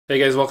Hey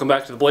guys, welcome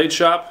back to the Blade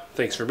Shop.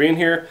 Thanks for being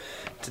here.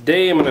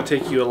 Today I'm going to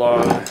take you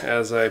along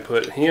as I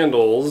put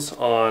handles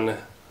on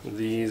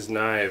these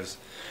knives.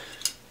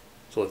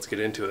 So let's get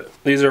into it.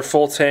 These are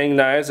full Tang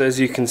knives, as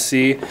you can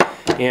see,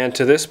 and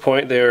to this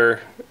point the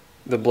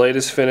blade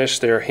is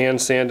finished. They're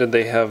hand sanded.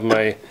 They have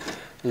my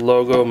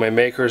logo, my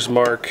maker's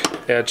mark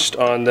etched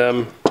on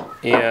them,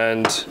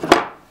 and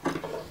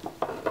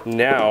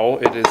now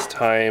it is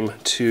time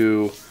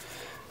to...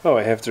 Oh,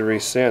 I have to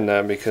resand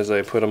that because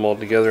I put them all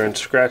together and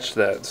scratched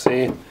that.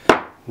 See?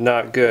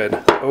 Not good.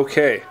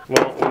 Okay,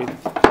 well, let me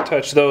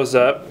touch those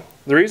up.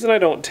 The reason I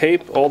don't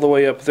tape all the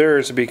way up there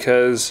is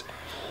because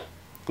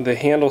the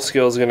handle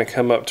scale is going to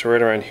come up to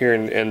right around here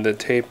and the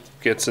tape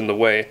gets in the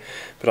way.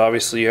 But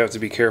obviously you have to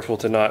be careful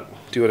to not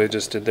do what I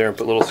just did there and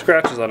put little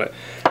scratches on it.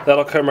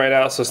 That'll come right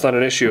out, so it's not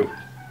an issue.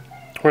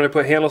 We're going to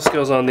put handle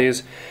scales on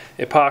these,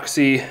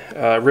 epoxy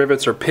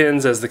rivets or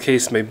pins as the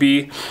case may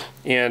be,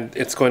 and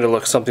it's going to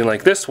look something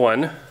like this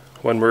one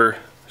when we're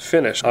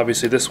finished.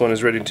 Obviously this one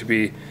is ready to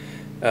be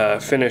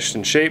finished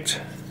and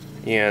shaped,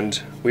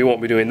 and we won't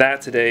be doing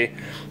that today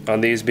on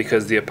these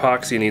because the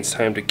epoxy needs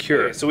time to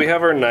cure. Okay, so we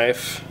have our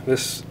knife.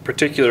 This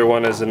particular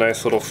one is a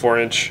nice little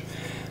 4-inch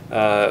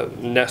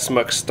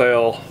Nessmuk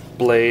style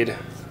blade,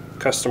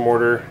 custom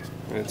order.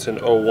 It's an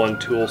 01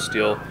 tool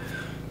steel,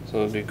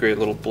 so it'll be a great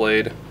little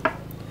blade.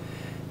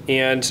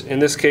 And in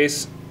this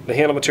case, the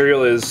handle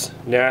material is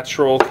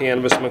natural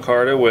canvas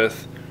micarta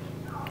with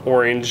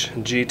orange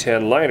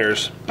G10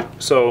 liners.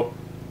 So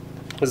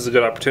this is a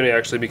good opportunity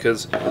actually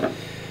because I'll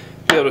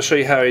be able to show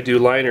you how I do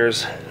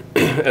liners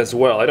as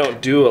well. I don't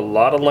do a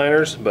lot of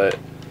liners, but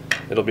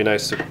it'll be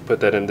nice to put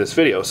that in this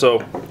video. So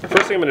the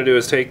first thing I'm going to do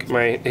is take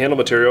my handle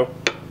material,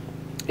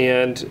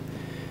 and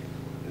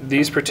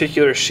these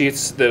particular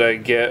sheets that I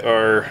get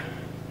are,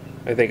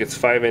 I think it's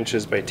 5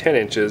 inches by 10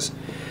 inches.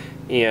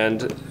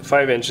 And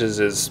 5 inches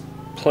is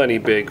plenty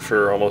big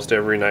for almost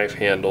every knife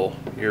handle.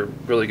 You're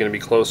really going to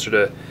be closer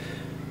to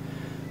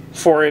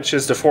 4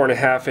 inches to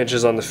 4.5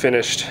 inches on the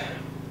finished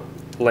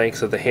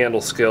length of the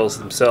handle scales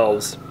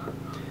themselves.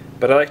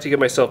 But I like to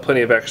give myself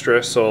plenty of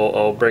extra, so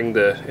I'll bring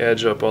the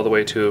edge up all the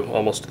way to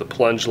almost the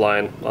plunge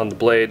line on the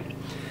blade.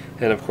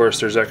 And of course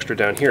there's extra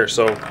down here.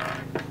 So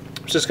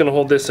I'm just going to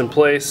hold this in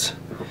place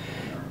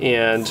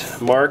and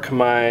mark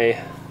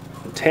my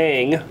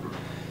Tang.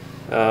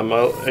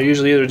 I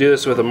usually either do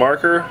this with a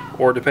marker,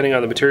 or depending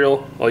on the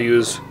material, I'll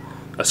use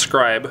a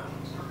scribe,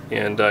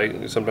 and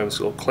I sometimes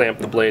will clamp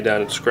the blade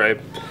down and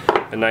scribe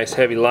a nice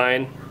heavy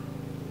line.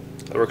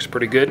 That works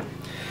pretty good.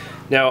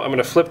 Now I'm going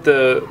to flip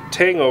the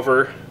Tang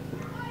over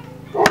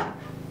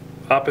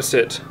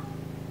opposite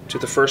to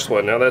the first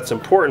one. Now that's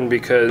important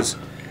because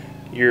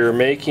you're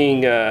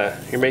making a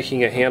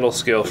handle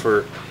scale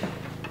for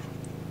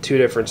two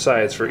different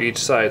sides for each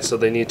side, so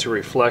they need to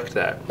reflect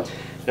that.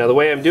 Now the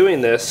way I'm doing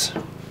this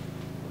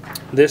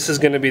is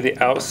going to be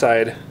the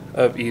outside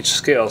of each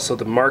scale, so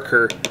the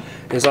marker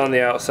is on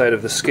the outside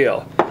of the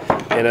scale.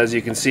 And as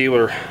you can see,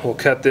 we'll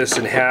cut this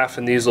in half,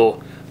 and these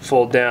will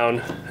fold down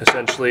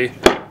essentially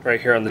right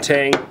here on the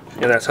Tang,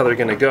 and that's how they're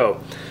going to go.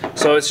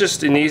 So it's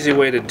just an easy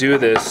way to do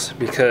this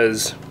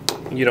because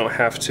you don't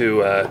have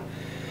to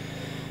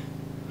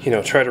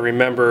try to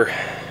remember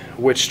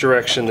which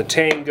direction the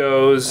Tang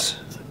goes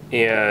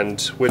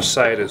and which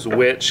side is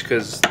which,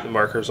 because the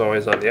marker is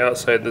always on the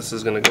outside. This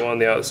is going to go on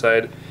the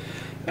outside.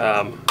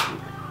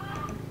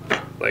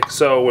 Like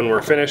so when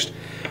we're finished.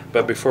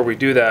 But before we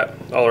do that,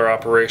 all our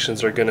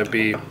operations are going to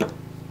be,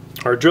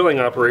 our drilling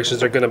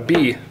operations are going to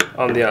be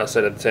on the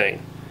outside of the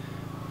Tang.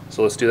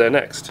 So let's do that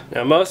next.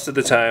 Now most of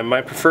the time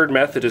my preferred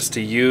method is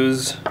to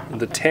use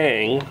the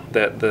Tang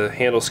that the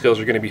handle scales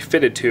are going to be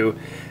fitted to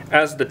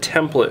as the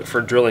template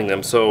for drilling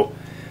them. So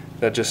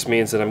that just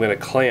means that I'm going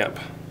to clamp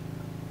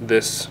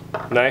this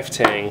knife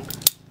Tang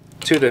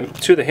to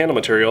the handle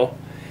material,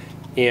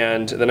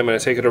 and then I'm going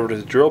to take it over to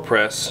the drill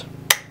press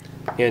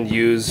and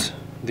use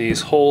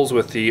these holes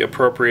with the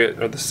appropriate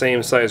or the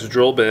same size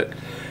drill bit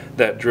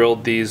that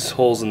drilled these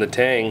holes in the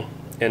Tang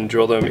and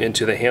drill them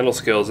into the handle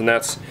scales, and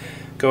that's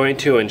going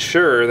to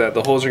ensure that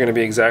the holes are going to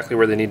be exactly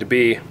where they need to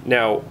be.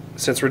 Now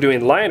since we're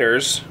doing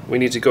liners, we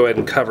need to go ahead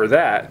and cover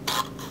that.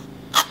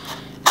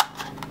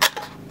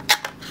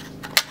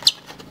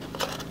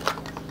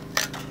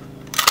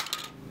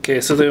 Okay,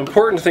 so the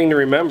important thing to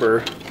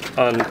remember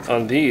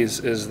on these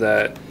is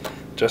that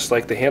just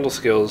like the handle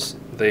scales,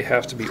 they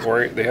have to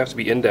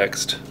be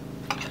indexed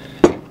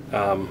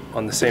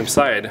on the same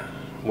side.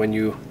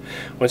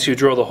 Once you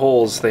drill the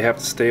holes, they have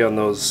to stay on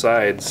those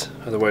sides,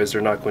 otherwise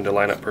they're not going to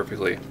line up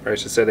perfectly. Or I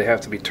should say they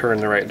have to be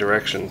turned the right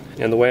direction.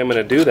 And the way I'm going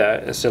to do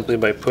that is simply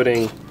by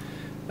putting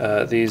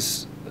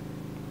these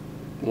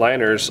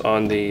liners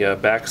on the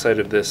back side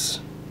of this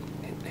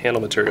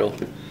handle material,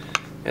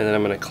 and then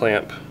I'm going to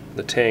clamp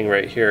the Tang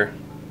right here.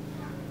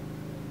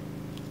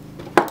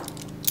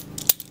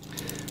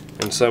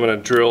 And so I'm going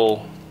to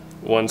drill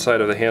one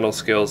side of the handle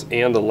scales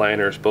and the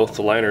liners, both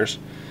the liners,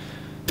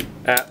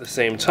 at the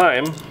same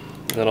time,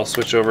 and then I'll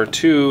switch over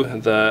to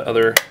the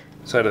other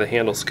side of the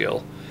handle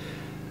scale.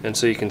 And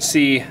so you can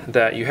see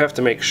that you have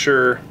to make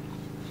sure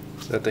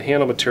that the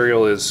handle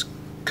material is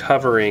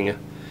covering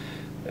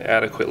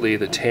adequately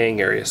the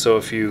tang area. So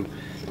if you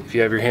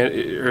have your hand,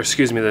 or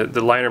excuse me,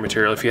 the liner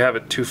material, if you have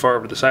it too far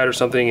over to the side or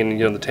something, and you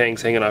know the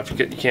tang's hanging off,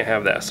 you can't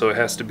have that. So it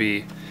has to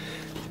be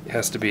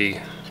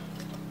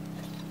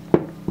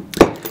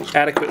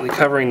adequately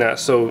covering that.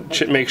 So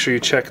make sure you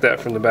check that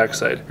from the back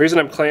side. The reason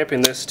I'm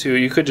clamping this too,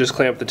 you could just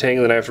clamp the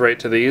tang knife right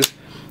to these,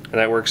 and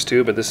that works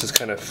too. But this is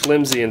kind of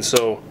flimsy, and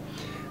so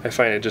I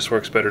find it just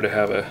works better to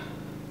have a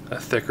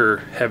thicker,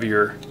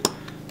 heavier,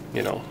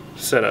 you know,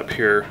 setup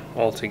here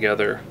all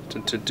together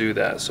to do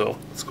that. So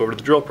let's go over to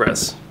the drill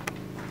press.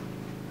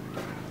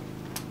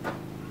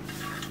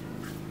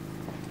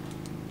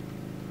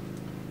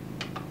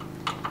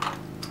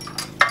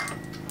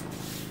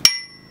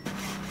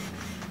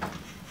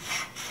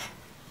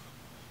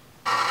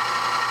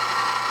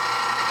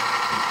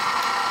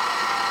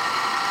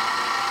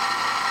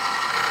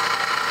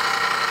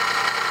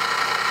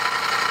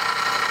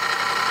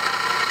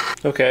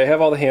 Okay, I have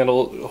all the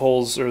handle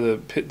holes, or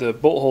the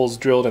bolt holes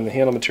drilled in the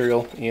handle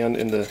material and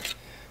in the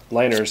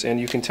liners, and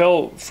you can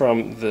tell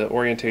from the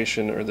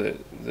orientation, or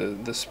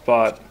the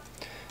spot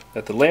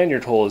that the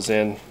lanyard hole is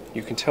in,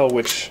 you can tell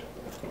which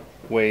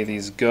way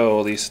these go,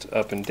 at least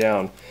up and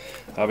down.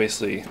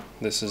 Obviously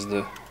this is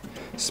the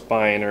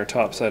spine or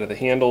top side of the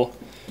handle,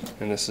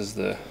 and this is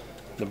the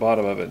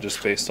bottom of it,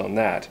 just based on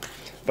that.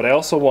 But I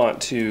also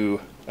want to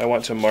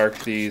mark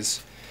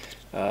these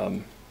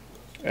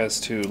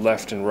as to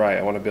left and right.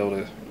 I want to be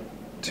able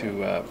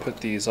to put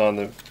these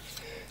on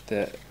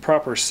the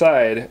proper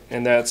side,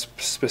 and that's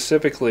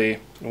specifically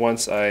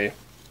once I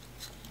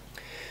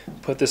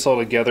put this all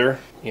together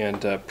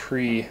and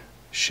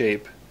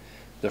pre-shape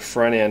the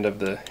front end of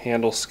the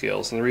handle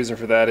scales. And the reason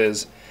for that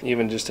is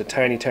even just a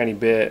tiny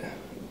bit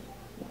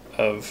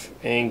of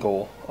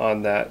angle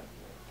on that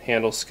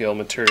handle scale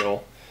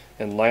material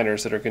and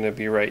liners that are going to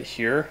be right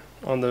here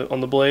on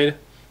the blade,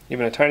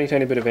 even a tiny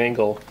bit of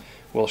angle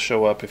will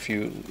show up if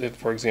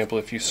for example,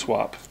 if you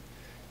swap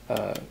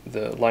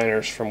the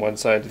liners from one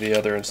side to the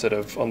other instead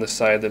of on the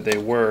side that they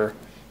were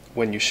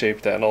when you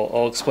shaped that. And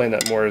I'll explain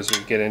that more as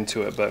we get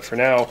into it. But for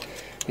now,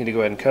 you need to go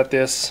ahead and cut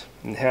this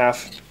in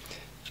half.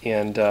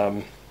 And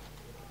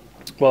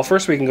well,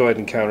 first we can go ahead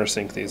and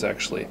countersink these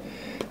actually.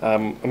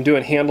 I'm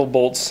doing handle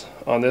bolts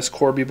on this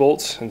Corby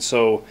bolts, and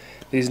so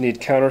these need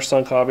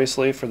countersunk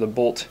obviously for the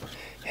bolt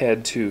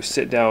head to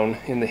sit down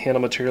in the handle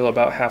material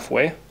about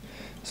halfway.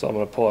 So I'm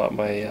going to pull out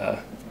my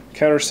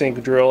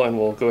countersink drill, and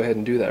we'll go ahead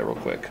and do that real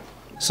quick.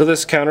 So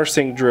this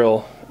countersink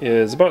drill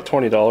is about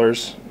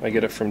 $20. I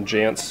get it from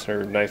Jantz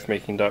or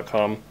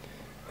knifemaking.com,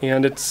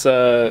 and it's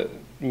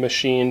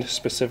machined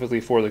specifically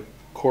for the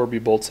Corby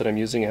bolts that I'm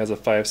using. It has a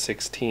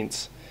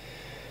 5/16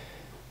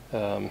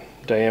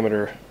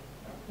 diameter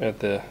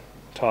at the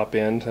top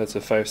end. That's a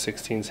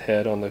 5/16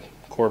 head on the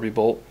Corby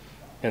bolt,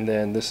 and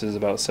then this is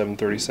about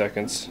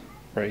 7/32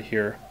 right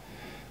here.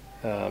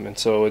 And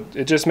so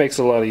it just makes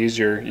it a lot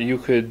easier. You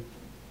could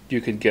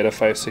get a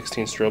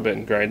 5/16 drill bit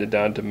and grind it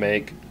down to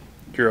make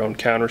your own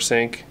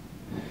countersink,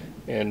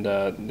 and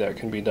that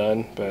can be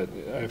done. But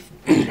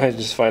I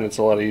just find it's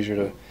a lot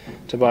easier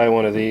to buy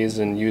one of these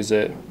and use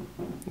it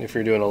if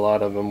you're doing a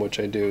lot of them, which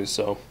I do.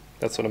 So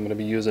that's what I'm going to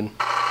be using.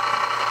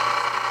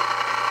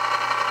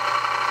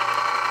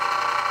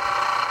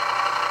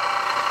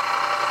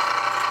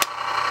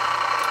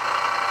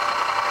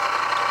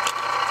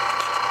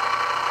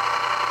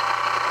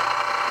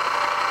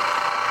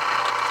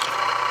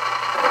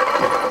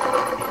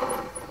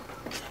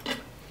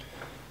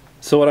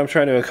 So what I'm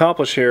trying to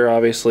accomplish here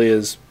obviously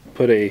is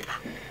put a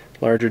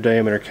larger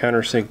diameter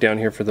countersink down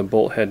here for the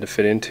bolt head to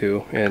fit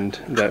into, and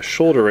that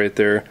shoulder right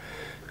there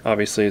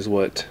obviously is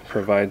what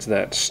provides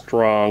that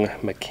strong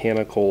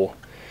mechanical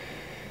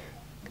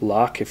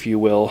lock, if you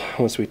will,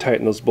 once we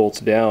tighten those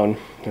bolts down,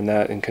 and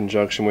that in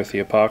conjunction with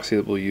the epoxy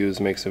that we'll use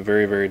makes a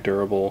very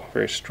durable,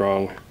 very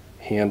strong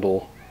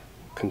handle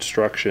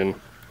construction.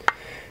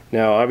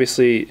 Now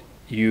obviously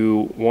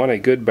you want a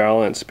good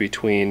balance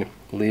between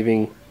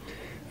leaving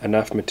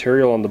enough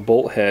material on the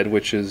bolt head,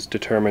 which is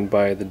determined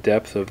by the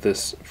depth of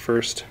this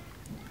first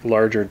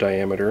larger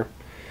diameter.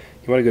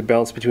 You want a good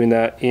balance between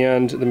that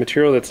and the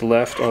material that's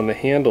left on the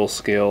handle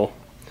scale,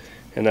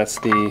 and that's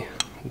the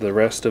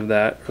rest of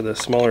that, or the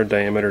smaller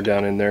diameter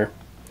down in there.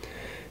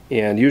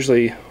 And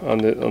usually on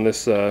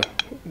this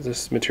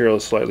this material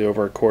is slightly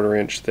over a 1/4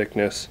 inch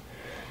thickness.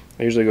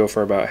 I usually go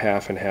for about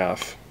half and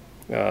half,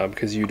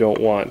 because you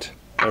don't want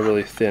a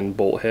really thin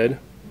bolt head,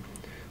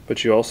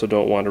 but you also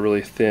don't want a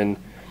really thin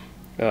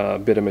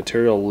bit of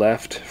material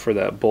left for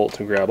that bolt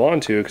to grab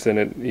onto, because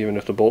then even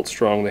if the bolt's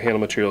strong, the handle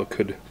material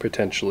could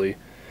potentially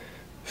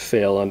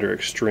fail under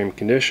extreme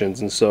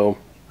conditions. And so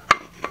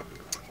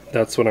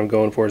that's what I'm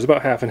going for, is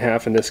about half and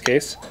half in this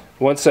case.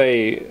 Once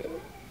I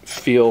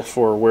feel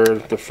for where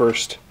the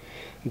first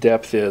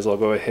depth is, I'll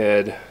go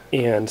ahead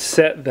and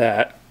set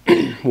that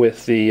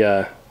with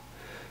the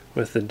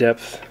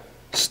depth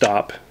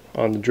stop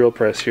on the drill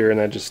press here, and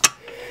that just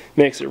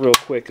makes it real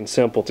quick and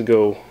simple to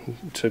go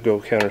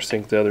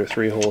countersink the other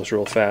 3 holes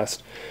real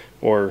fast,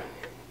 or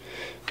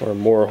or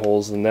more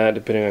holes than that,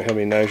 depending on how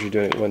many knives you're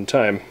doing at one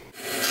time.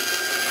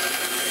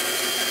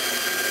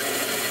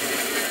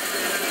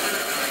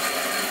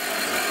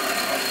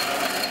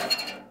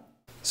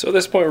 So at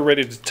this point we're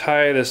ready to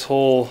tie this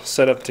whole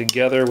setup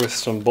together with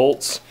some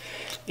bolts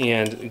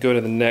and go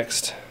to the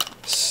next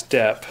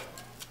step,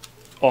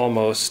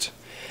 almost.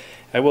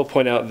 I will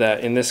point out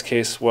that in this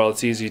case, while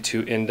it's easy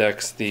to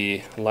index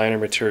the liner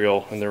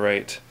material in the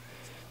right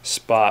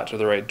spot or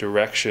the right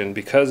direction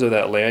because of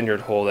that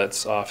lanyard hole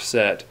that's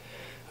offset,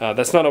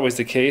 that's not always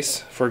the case.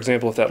 For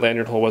example, if that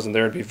lanyard hole wasn't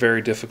there, it'd be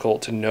very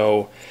difficult to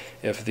know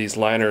if these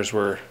liners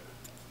were,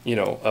 you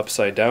know,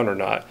 upside down or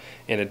not,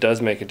 and it does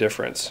make a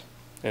difference.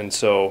 And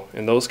so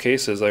in those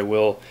cases I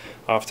will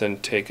often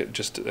take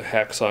just a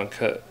hacksaw and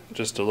cut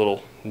just a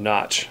little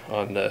notch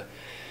on the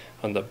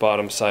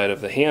bottom side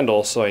of the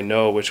handle so I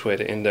know which way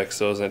to index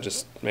those, and it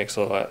just makes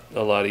it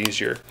a lot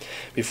easier.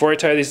 Before I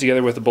tie these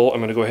together with the bolt,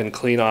 I'm going to go ahead and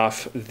clean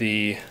off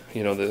the,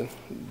 you know, the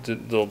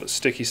little bit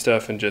sticky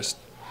stuff and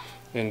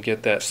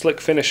get that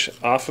slick finish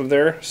off of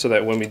there, so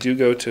that when we do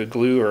go to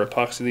glue or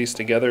epoxy these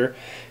together,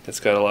 it's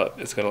got a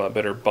lot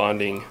better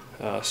bonding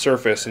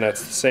surface, and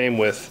that's the same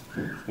with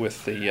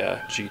the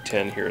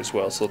G10 here as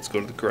well. So let's go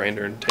to the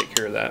grinder and take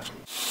care of that.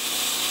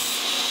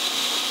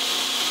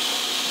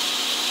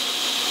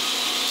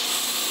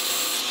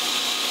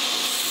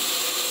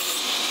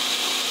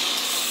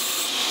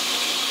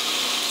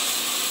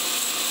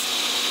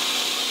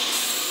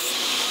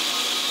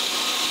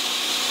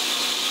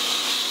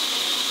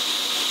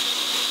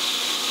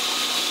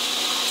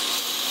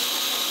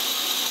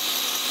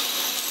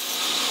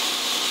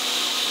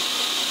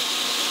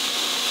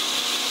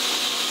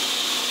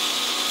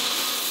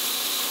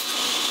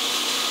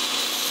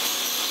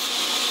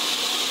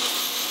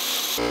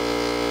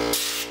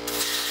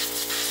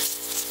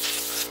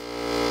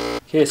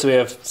 Okay, so we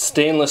have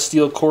stainless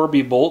steel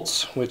Corby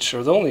bolts, which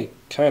are the only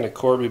kind of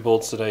Corby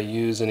bolts that I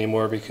use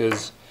anymore,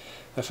 because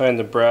I find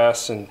the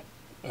brass, and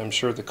I'm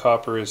sure the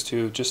copper is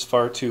too, just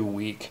far too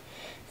weak.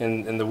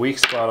 And the weak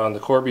spot on the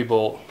Corby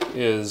bolt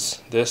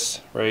is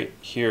this right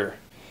here.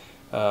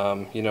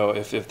 You know,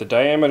 if the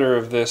diameter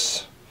of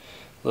this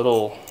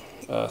little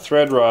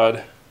thread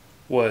rod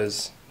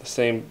was the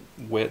same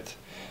width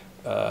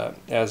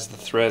as the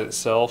thread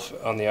itself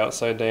on the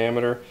outside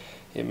diameter,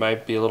 it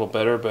might be a little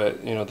better,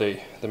 but you know, the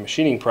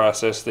machining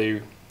process, they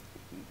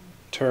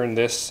turn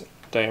this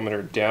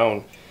diameter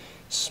down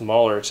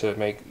smaller to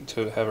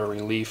have a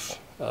relief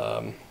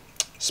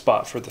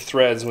spot for the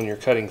threads when you're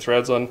cutting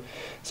threads on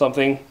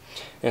something.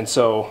 And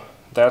so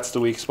that's the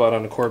weak spot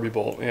on the Corby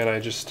bolt, and I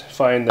just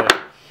find that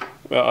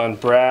on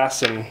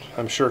brass, and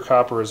I'm sure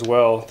copper as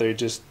well,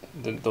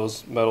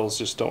 those metals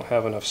just don't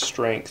have enough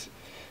strength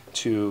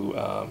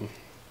to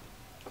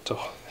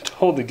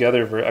hold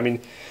together. I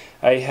mean,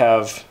 I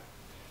have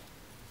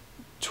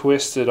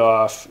twisted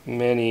off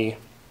multiple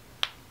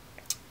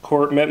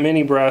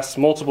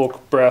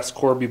brass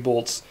Corby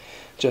bolts,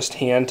 just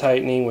hand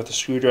tightening with a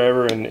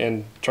screwdriver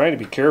and trying to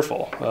be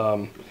careful.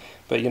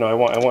 But you know, I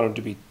want them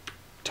to be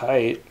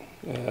tight,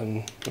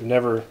 and I've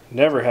never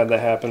had that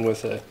happen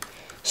with a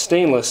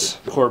stainless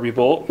Corby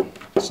bolt.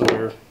 So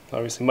they're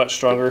obviously much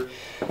stronger.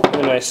 And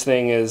the nice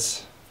thing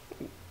is,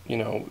 you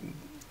know,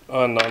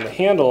 on the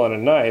handle on a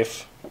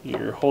knife,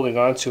 you're holding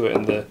onto it,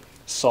 and the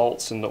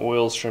salts and the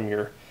oils from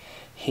your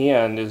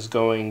hand is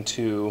going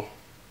to,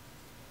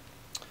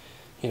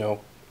 you know,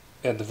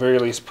 at the very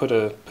least put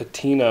a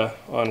patina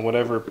on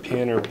whatever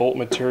pin or bolt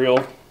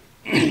material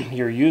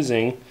you're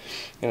using,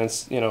 and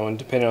it's, you know, and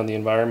depending on the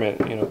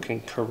environment, you know,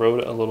 can corrode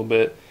it a little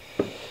bit,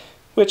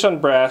 which on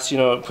brass, you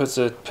know, it puts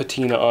a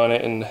patina on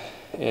it and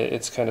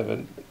it's kind of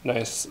a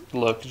nice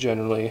look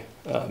generally,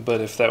 but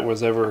if that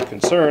was ever a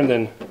concern,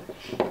 then,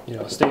 you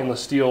know,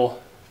 stainless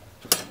steel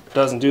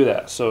doesn't do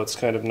that, so it's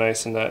kind of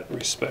nice in that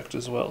respect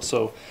as well.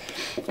 So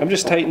I'm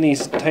just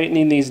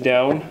tightening these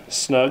down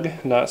snug,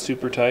 not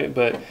super tight,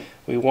 but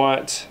we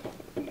want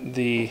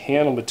the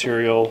handle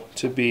material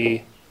to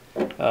be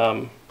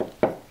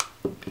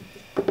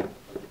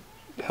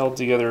held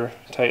together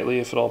tightly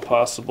if at all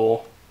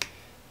possible,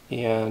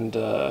 and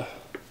we're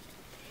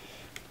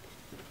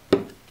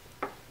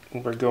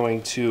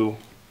going to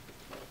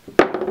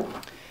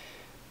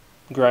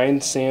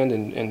grind, sand,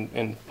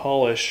 and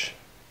polish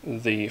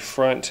the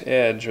front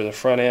edge or the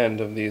front end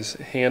of these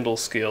handle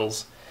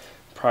scales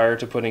prior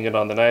to putting it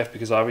on the knife,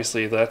 because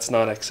obviously that's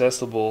not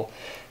accessible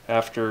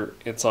after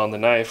it's on the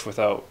knife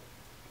without,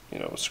 you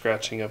know,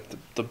 scratching up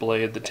the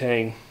blade, the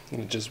tang.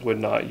 It just would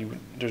not,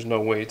 there's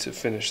no way to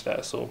finish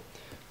that, so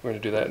we're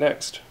going to do that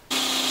next.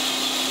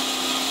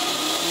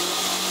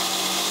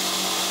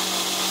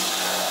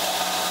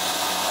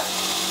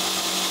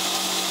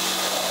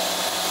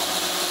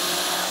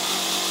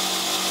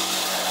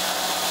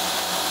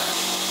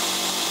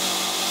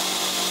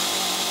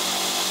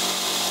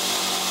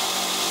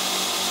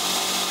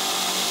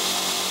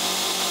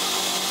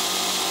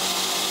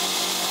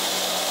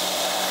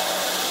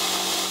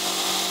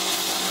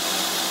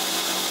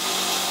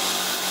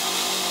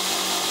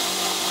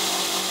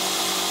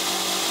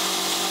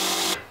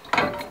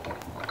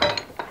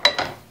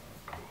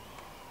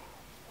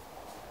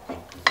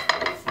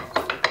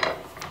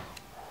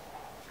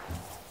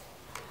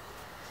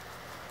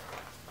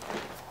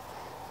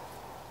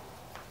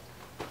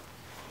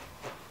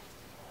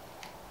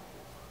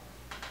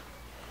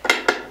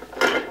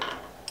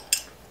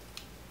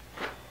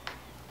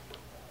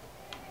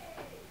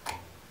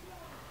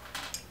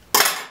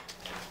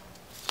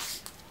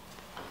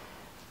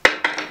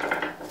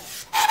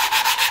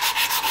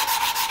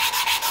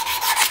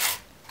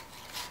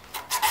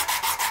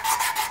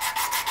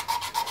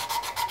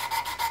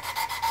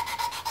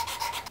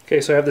 Okay,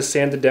 so I have this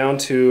sanded down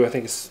to, I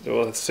think it's,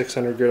 well, it's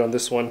 600 grit on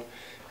this one,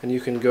 and you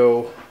can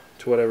go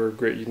to whatever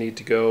grit you need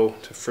to go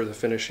to for the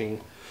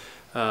finishing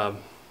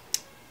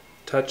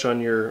touch on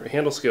your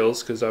handle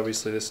skills, because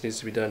obviously this needs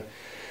to be done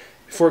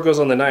before it goes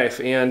on the knife.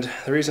 And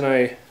the reason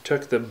I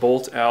took the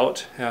bolt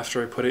out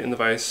after I put it in the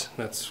vise,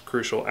 that's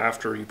crucial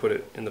after you put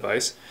it in the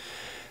vise,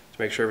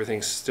 to make sure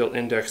everything's still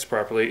indexed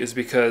properly, is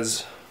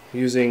because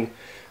using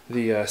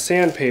the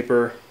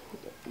sandpaper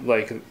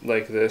like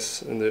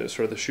this and the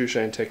sort of the shoe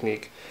shine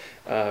technique,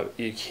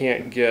 you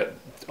can't get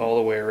all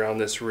the way around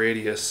this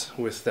radius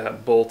with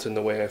that bolt in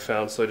the way I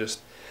found. So I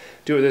just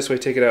do it this way,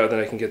 take it out, then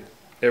I can get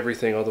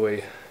everything all the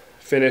way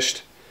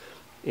finished,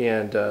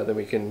 and then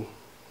we can,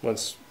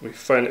 once we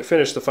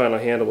finish the final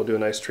handle, we'll do a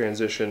nice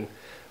transition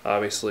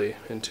obviously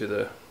into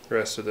the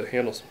rest of the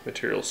handle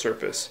material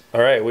surface.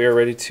 Alright, we are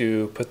ready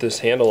to put this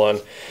handle on.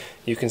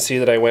 You can see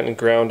that I went and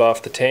ground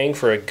off the Tang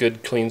for a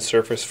good clean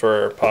surface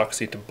for our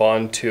epoxy to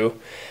bond to.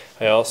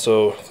 I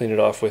also cleaned it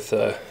off with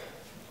a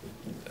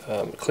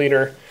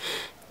cleaner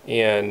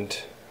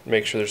and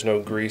make sure there's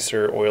no grease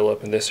or oil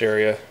up in this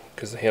area,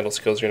 because the handle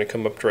skills are going to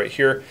come up to right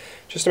here,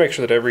 just to make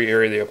sure that every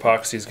area the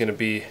epoxy is going to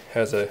be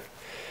has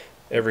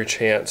every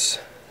chance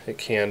it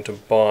can to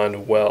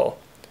bond well.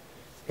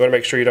 You want to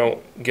make sure you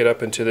don't get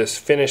up into this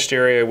finished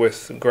area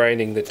with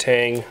grinding the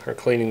Tang or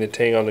cleaning the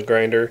Tang on the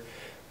grinder,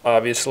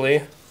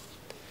 obviously.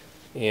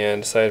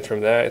 And aside from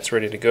that, it's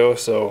ready to go.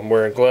 So I'm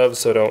wearing gloves,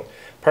 so don't,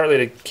 partly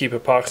to keep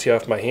epoxy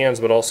off my hands,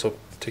 but also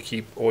to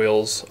keep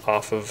oils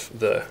off of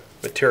the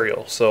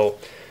material. So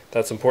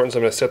that's important. So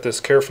I'm going to set this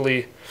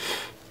carefully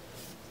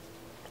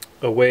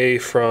away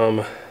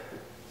from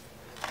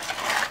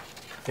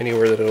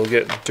anywhere that it'll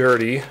get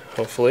dirty,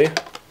 hopefully.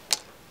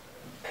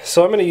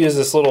 So I'm going to use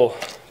this little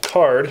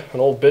card, an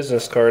old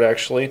business card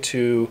actually,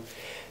 to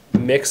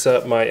mix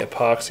up my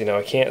epoxy. Now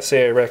I can't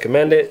say I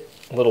recommend it.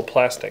 Little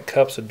plastic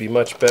cups would be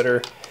much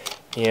better,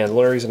 and the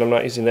only reason I'm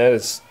not using that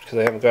is because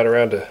I haven't got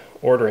around to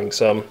ordering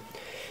some.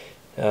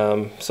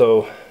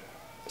 So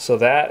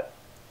that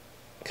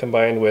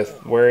combined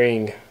with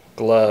wearing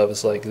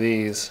gloves like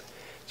these,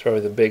 it's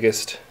probably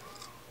the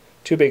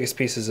two biggest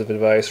pieces of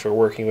advice for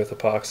working with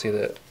epoxy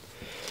that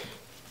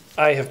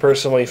I have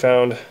personally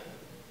found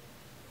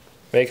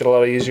make it a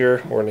lot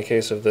easier, or in the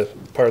case of the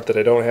part that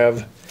I don't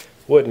have,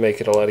 would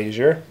make it a lot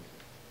easier.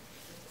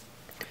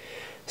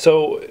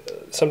 So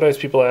sometimes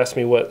people ask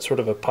me what sort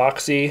of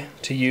epoxy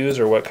to use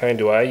or what kind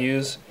do I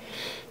use,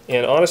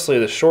 and honestly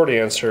the short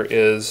answer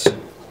is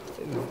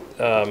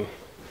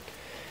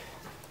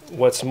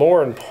what's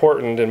more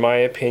important in my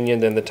opinion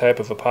than the type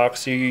of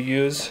epoxy you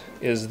use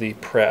is the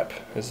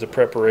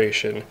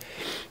preparation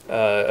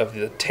of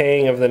the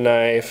tang of the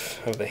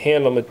knife, of the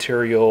handle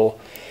material,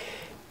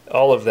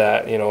 all of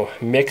that, you know,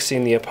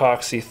 mixing the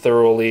epoxy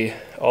thoroughly,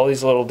 all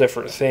these little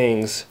different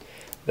things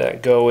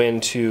that go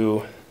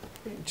into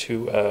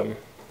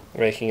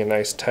making a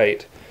nice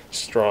tight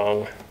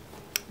strong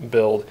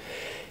build.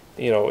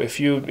 You know, if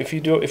you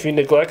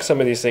neglect some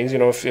of these things, you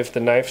know, if the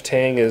knife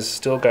tang is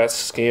still got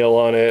scale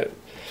on it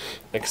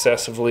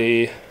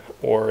excessively,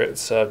 or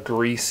it's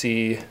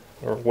greasy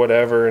or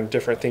whatever, and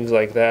different things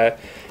like that,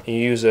 and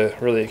you use a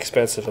really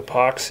expensive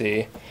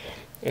epoxy,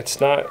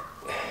 it's not,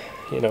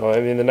 you know,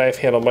 I mean, the knife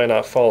handle might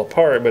not fall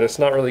apart, but it's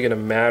not really going to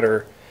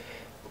matter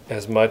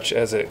as much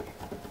as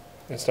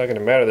it's not going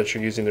to matter that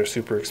you're using their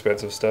super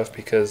expensive stuff,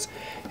 because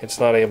it's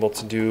not able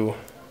to do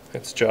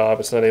its job.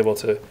 It's not able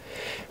to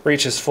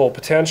reach its full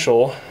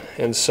potential.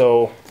 And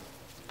so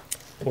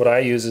what I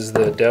use is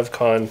the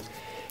DevCon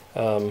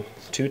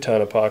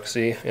 2-ton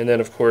epoxy. And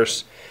then of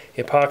course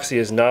epoxy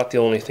is not the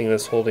only thing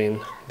that's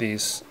holding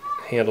these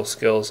handle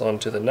skills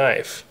onto the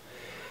knife.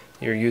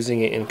 You're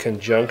using it in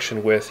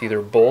conjunction with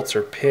either bolts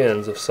or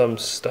pins of some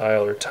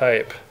style or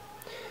type.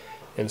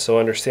 And so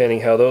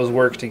understanding how those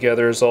work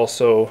together is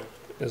also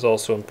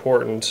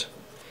important.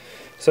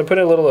 So I'm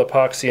putting a little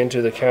epoxy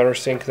into the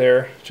countersink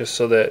there, just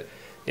so that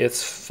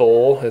it's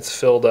full, it's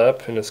filled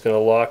up, and it's going to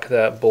lock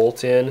that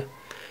bolt in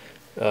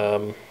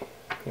and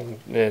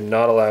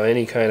not allow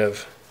any kind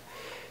of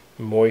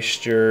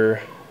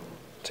moisture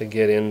to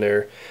get in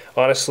there.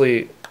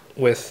 Honestly,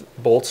 with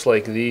bolts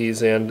like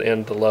these and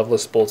the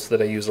Loveless bolts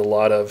that I use a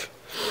lot of,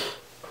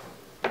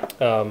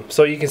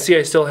 so you can see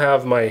I still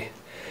have my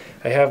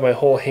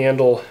whole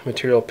handle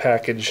material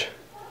package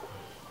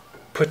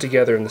put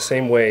together in the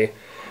same way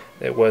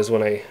it was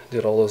when I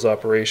did all those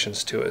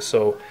operations to it.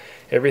 So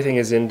everything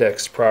is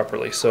indexed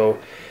properly. So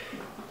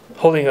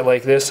holding it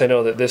like this, I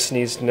know that this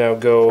needs to now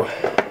go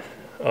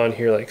on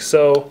here like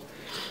so.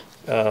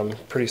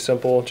 Pretty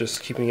simple,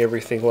 just keeping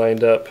everything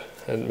lined up,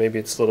 and maybe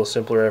it's a little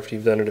simpler after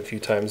you've done it a few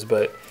times,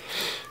 but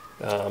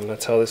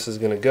that's how this is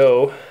going to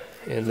go.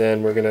 And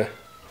then we're going to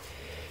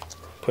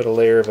put a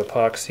layer of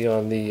epoxy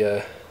on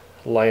the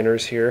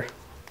liners here.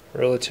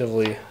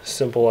 Relatively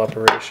simple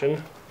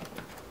operation.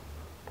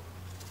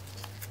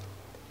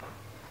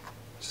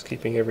 Just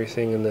keeping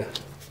everything in the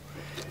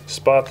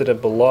spot that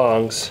it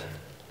belongs.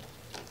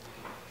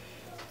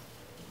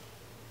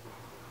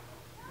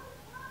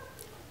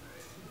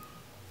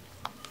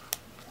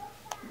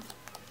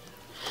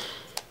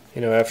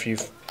 you know, after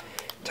you've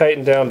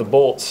tightened down the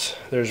bolts,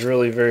 there's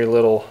really very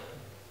little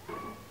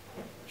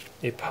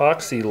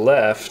epoxy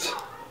left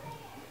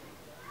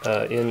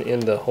in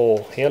the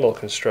whole handle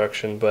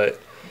construction. But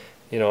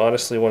you know,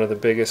 honestly, one of the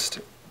biggest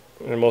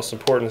and most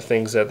important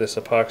things that this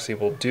epoxy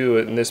will do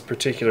in this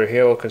particular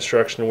handle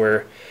construction,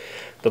 where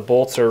the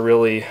bolts are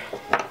really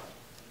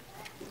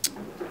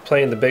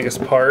playing the biggest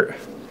part,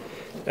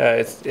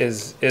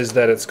 is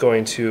that it's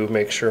going to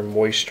make sure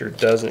moisture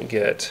doesn't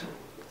get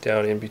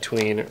down in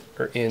between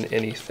or in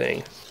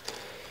anything.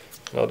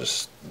 I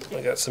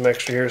got some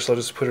extra here, so I'll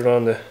just put it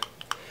on the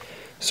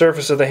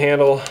surface of the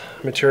handle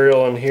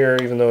material on here,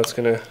 even though I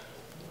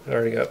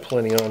already got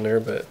plenty on there,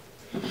 but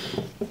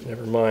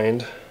never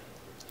mind.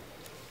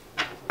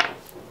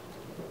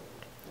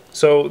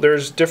 So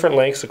there's different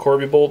lengths of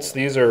Corby bolts.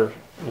 These are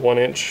 1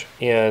 inch,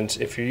 and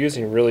if you're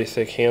using really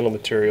thick handle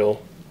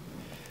material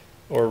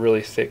or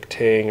really thick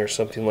Tang or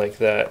something like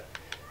that,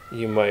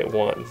 you might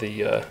want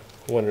the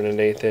 1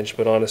 1/8 inch,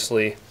 but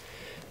honestly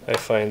I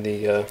find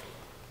the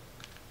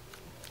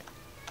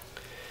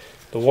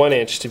 1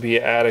 inch to be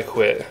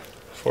adequate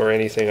for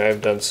anything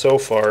I've done so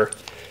far,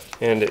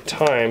 and at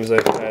times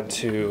I've had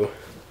to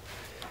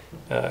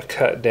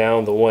cut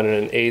down the 1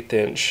 1/8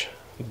 inch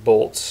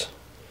bolts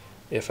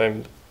if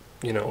I'm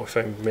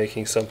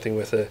making something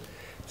with a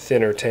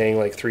thinner Tang,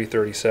 like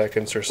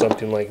 3/32 or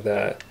something like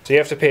that. So you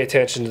have to pay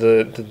attention to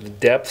the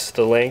depths,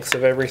 the lengths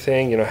of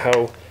everything, you know,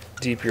 how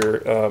deep your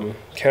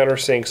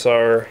countersinks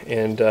are,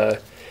 and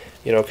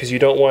you know, because you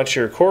don't want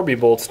your Corby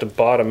bolts to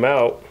bottom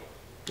out,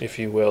 if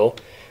you will,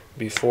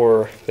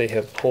 before they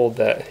have pulled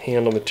that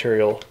handle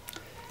material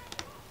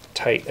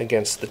tight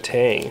against the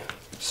Tang.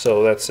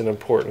 So that's an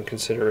important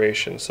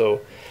consideration.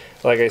 So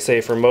like I say,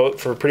 for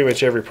pretty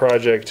much every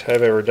project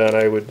I've ever done,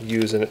 I would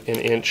use an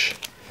inch,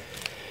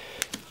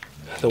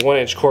 the 1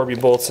 inch Corby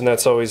bolts, and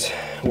that's always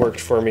worked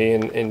for me.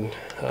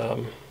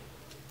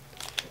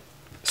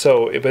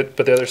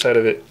 But the other side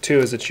of it too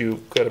is that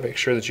you got to make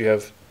sure that you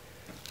have,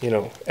 you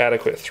know,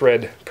 adequate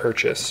thread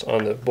purchase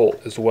on the bolt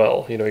as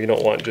well. You know, you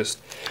don't want just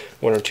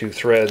 1 or 2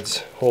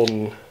 threads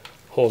holding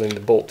the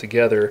bolt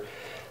together.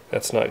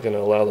 That's not going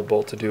to allow the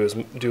bolt to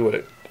do what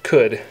it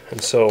could.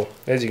 And so,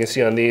 as you can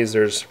see on these,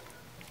 there's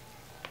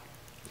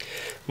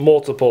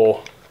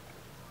multiple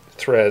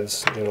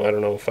threads, you know, I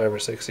don't know, 5 or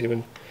 6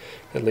 even,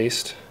 at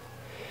least.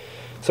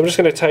 So I'm just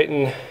going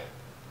to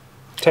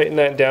tighten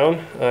that down,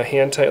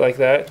 hand tight like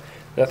that.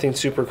 Nothing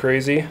super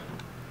crazy,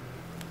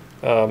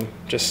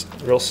 just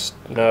real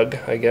snug,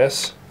 I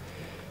guess.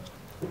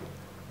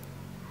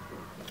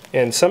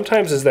 And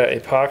sometimes as that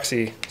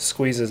epoxy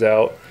squeezes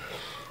out,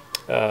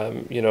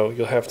 you know,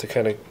 you'll have to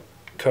kind of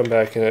come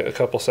back in a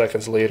couple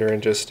seconds later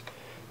and just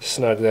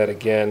snug that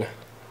again.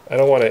 I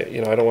don't want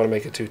to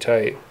make it too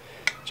tight,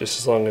 just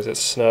as long as it's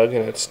snug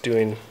and it's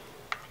doing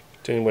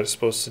what it's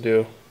supposed to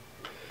do.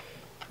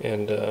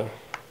 And it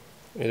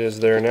is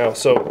there now.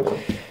 So,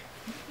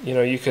 you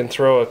know, you can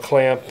throw a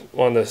clamp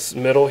on this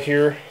middle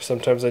here.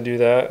 Sometimes I do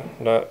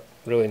that. Not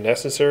really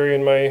necessary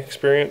in my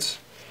experience.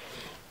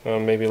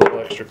 Maybe a little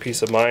extra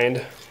peace of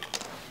mind.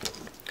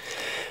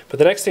 But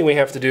the next thing we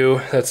have to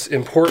do that's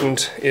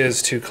important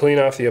is to clean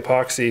off the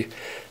epoxy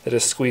that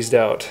is squeezed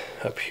out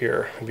up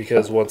here,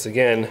 because once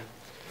again,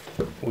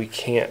 we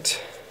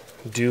can't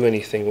do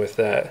anything with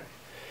that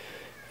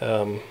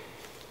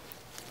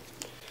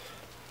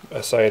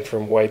aside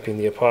from wiping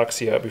the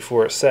epoxy out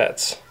before it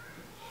sets.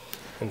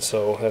 And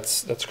so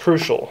that's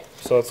crucial.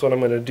 So that's what I'm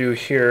going to do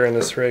here, and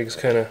this rig's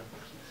kind of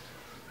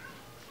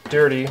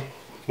dirty.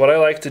 What I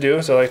like to do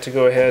is I like to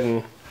go ahead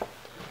and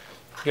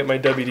get my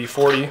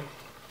WD-40,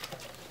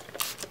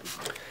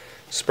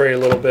 spray a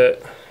little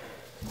bit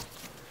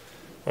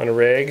on a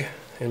rag,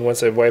 and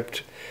once I've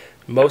wiped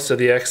most of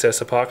the excess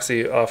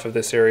epoxy off of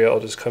this area, I'll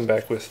just come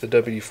back with the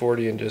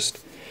WD-40 and just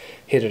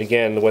hit it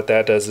again. What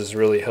that does is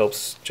really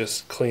helps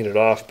just clean it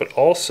off, but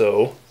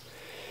also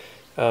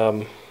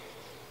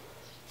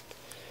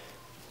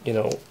you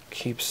know,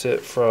 keeps the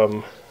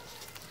epoxy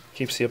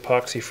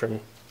from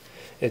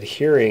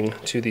adhering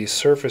to these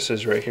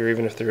surfaces right here,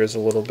 even if there is a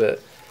little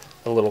bit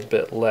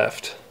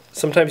left.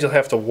 Sometimes you'll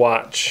have to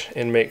watch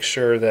and make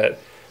sure that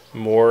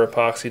more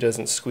epoxy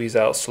doesn't squeeze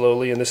out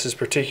slowly, and this is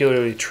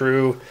particularly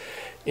true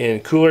in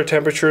cooler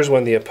temperatures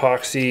when the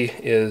epoxy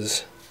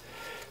is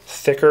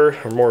thicker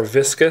or more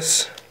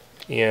viscous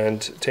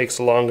and takes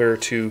longer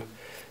to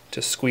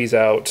squeeze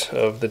out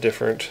of the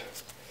different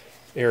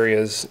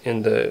areas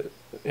in the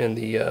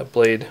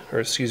blade, or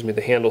excuse me,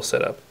 the handle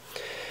setup.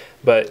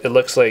 But it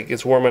looks like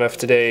it's warm enough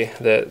today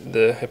that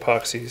the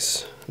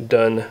epoxy's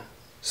done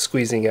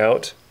squeezing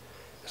out,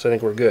 so I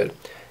think we're good.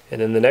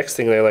 And then the next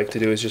thing that I like to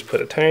do is just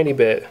put a tiny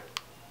bit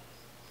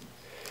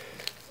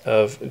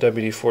of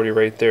WD-40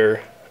 right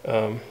there.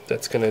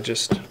 That's going to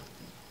just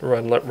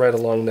run right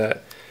along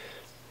that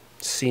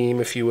seam,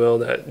 if you will,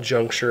 that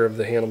juncture of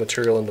the handle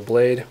material and the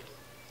blade,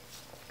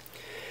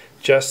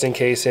 just in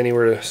case any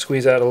were to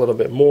squeeze out a little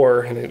bit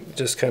more, and it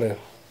just kind of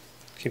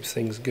keeps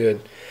things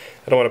good.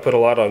 I don't want to put a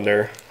lot on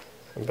there,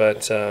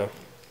 but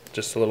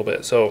just a little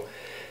bit. So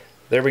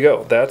there we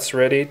go. That's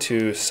ready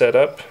to set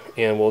up,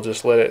 and we'll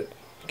just let it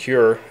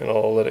cure, and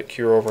I'll let it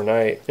cure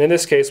overnight. In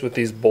this case, with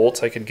these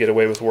bolts, I could get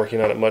away with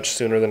working on it much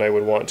sooner than I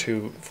would want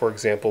to, for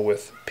example,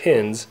 with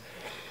pins.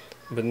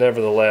 But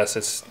nevertheless,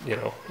 it's, you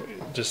know,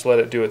 just let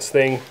it do its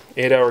thing.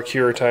 8-hour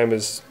cure time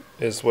is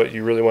what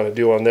you really want to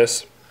do on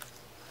this.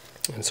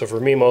 And so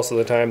for me, most of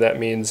the time, that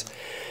means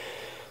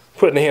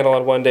putting the handle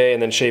on one day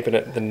and then shaping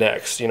it the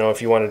next. You know,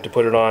 if you wanted to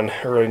put it on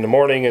early in the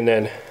morning and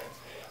then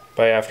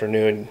by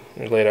afternoon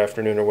or late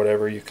afternoon or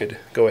whatever, you could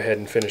go ahead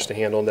and finish the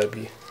handle, and that'd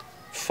be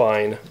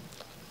fine.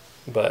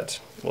 But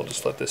we'll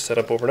just let this set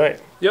up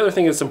overnight. The other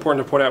thing that's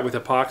important to point out with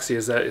epoxy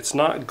is that it's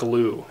not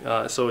glue,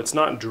 so it's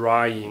not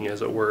drying,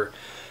 as it were.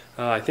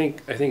 I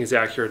think it's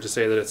accurate to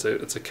say that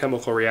it's a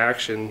chemical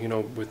reaction, you know,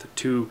 with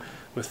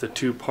the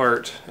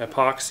two-part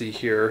epoxy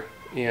here,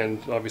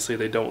 and obviously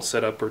they don't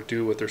set up or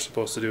do what they're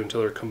supposed to do until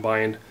they're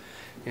combined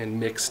and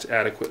mixed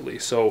adequately.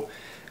 So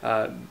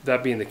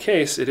that being the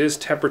case, it is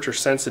temperature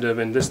sensitive,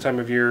 and this time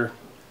of year,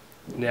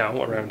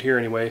 now around here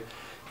anyway,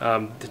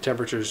 the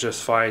temperature is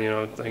just fine. You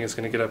know, I think it's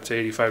going to get up to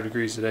 85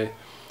 degrees today,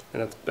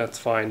 and that's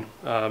fine.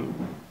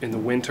 In the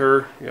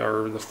winter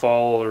or the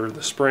fall or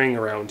the spring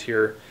around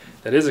here,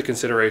 that is a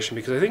consideration,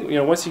 because I think, you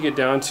know, once you get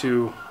down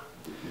to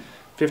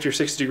 50 or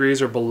 60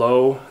 degrees or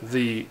below,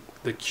 the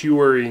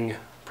curing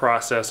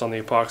process on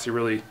the epoxy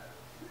really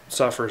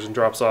suffers and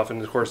drops off.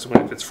 And of course,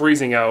 if it's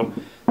freezing out,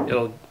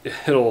 it'll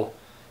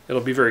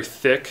be very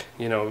thick,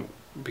 you know,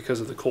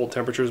 because of the cold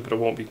temperatures, but it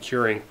won't be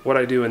curing. What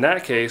I do in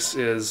that case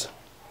is,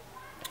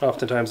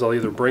 oftentimes I'll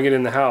either bring it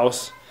in the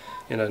house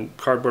in a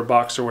cardboard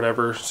box or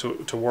whatever, so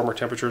to warmer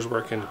temperatures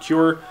where it can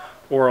cure,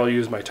 or I'll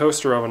use my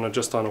toaster oven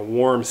just on a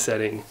warm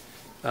setting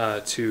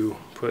to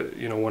put,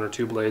 you know, 1 or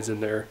 2 blades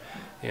in there.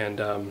 And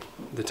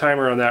the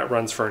timer on that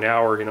runs for an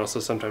hour, you know, so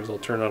sometimes I'll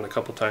turn it on a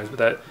couple times, but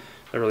that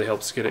really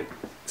helps get it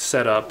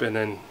set up and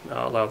then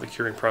allow the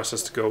curing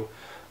process to go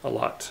a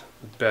lot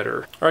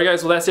better. Alright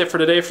guys, well that's it for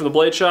today from the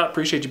Blade Shop.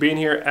 Appreciate you being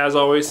here, as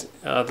always,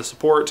 the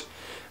support.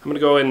 I'm going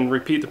to go and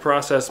repeat the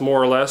process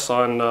more or less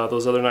on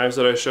those other knives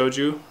that I showed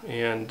you,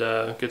 and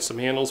get some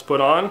handles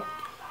put on,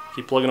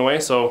 keep plugging away,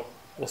 so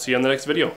we'll see you on the next video.